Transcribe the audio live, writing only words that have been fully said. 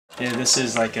Yeah, this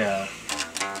is like a...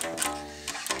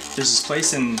 There's this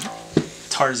place in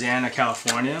Tarzana,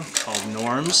 California called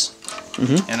Norms.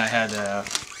 And I had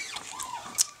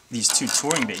these two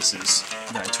touring basses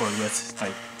that I toured with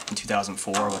like in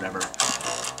 2004 or whatever.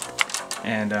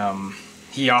 And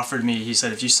he offered me, he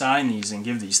said, if you sign these and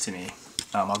give these to me,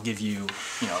 I'll give you,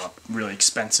 you know, a really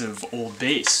expensive old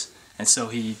bass. And so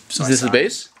he... So is this the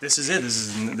bass? This is it.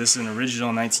 This is an original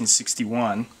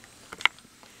 1961.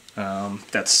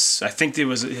 That's... I think he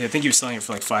was selling it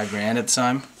for like $5,000 at the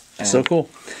time. So cool.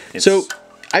 So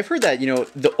I've heard that, you know,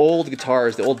 the old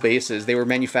guitars, the old basses, they were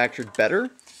manufactured better.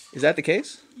 Is that the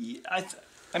case?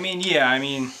 I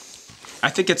mean, I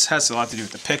think it has a lot to do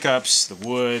with the pickups, the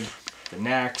wood, the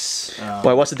necks.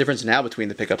 Why? What's the difference now between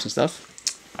the pickups and stuff?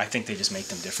 I think they just make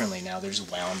them differently now. There's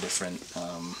wound different.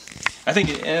 I think,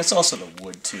 and it's also the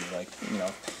wood too. Like, you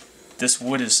know, this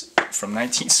wood is from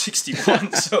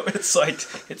 1961, so it's like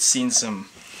it's seen some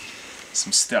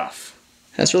stuff.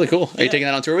 That's really cool. Are you taking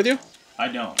that on tour with you? I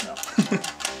don't. No.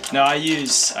 No, I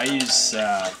use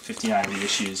 59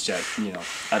 reissues that, you know,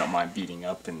 I don't mind beating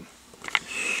up and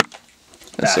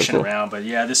bashing so cool. around. But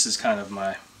yeah, this is kind of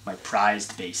my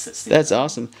prized bass. That's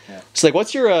awesome. Yeah. So like,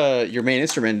 what's your main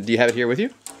instrument? Do you have it here with you?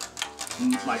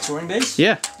 My touring bass?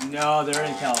 Yeah. No, they're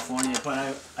in California,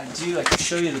 but I do like to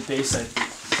show you the bass I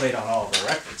played on all of the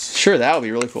records. Sure, that would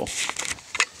be really cool.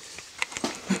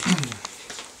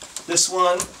 This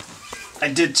one,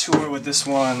 I did tour with this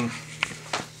one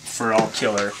for All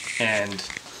Killer, and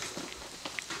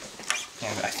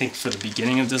I think for the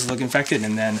beginning of Does It Look Infected,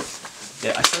 and then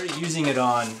I started using it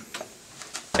on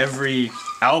every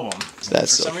album.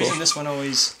 That's for some reason this one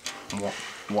always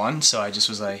won, so I just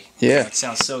was like, yeah, it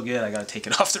sounds so good, I gotta take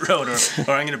it off the road, or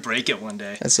I'm gonna break it one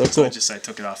day. That's so cool. So I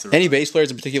took it off the road. Any bass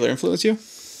players in particular influence you?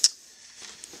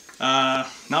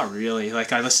 Not really.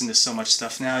 Like, I listen to so much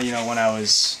stuff now. You know, when I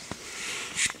was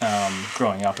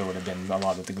growing up, it would have been a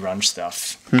lot of the grunge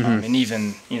stuff, and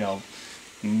even, you know,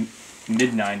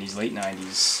 mid-90s, late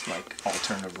 90s, like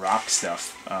alternative rock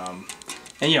stuff.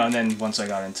 And, you know, and then once I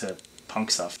got into punk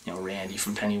stuff, you know, Randy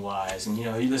from Pennywise, and, you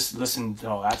know, you listen to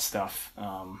all that stuff,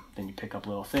 then you pick up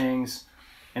little things.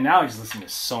 And now I just listen to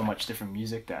so much different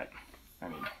music that, I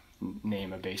mean,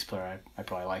 name a bass player, I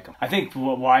probably like them. I think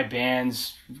why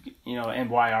bands, you know, and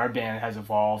why our band has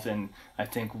evolved, and I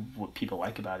think what people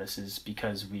like about us is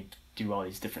because we do all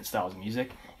these different styles of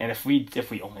music. And if we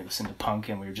only listened to punk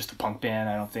and we were just a punk band,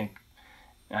 I don't think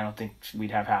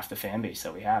we'd have half the fan base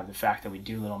that we have. The fact that we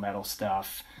do little metal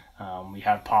stuff, we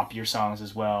have poppier songs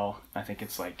as well. I think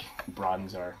it's like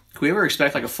broadens our... Can we ever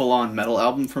expect like a full-on metal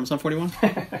album from Sum 41?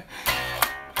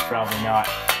 Probably not.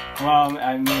 Well,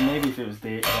 I mean, maybe if it was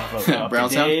Dave,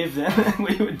 then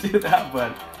we would do that,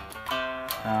 but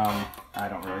I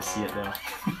don't really see it though.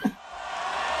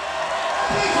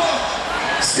 People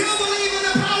still believe in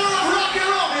the power of rock and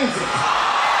roll music.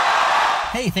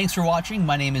 Hey, thanks for watching.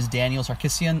 My name is Daniel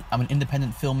Sarkissian. I'm an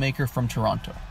independent filmmaker from Toronto.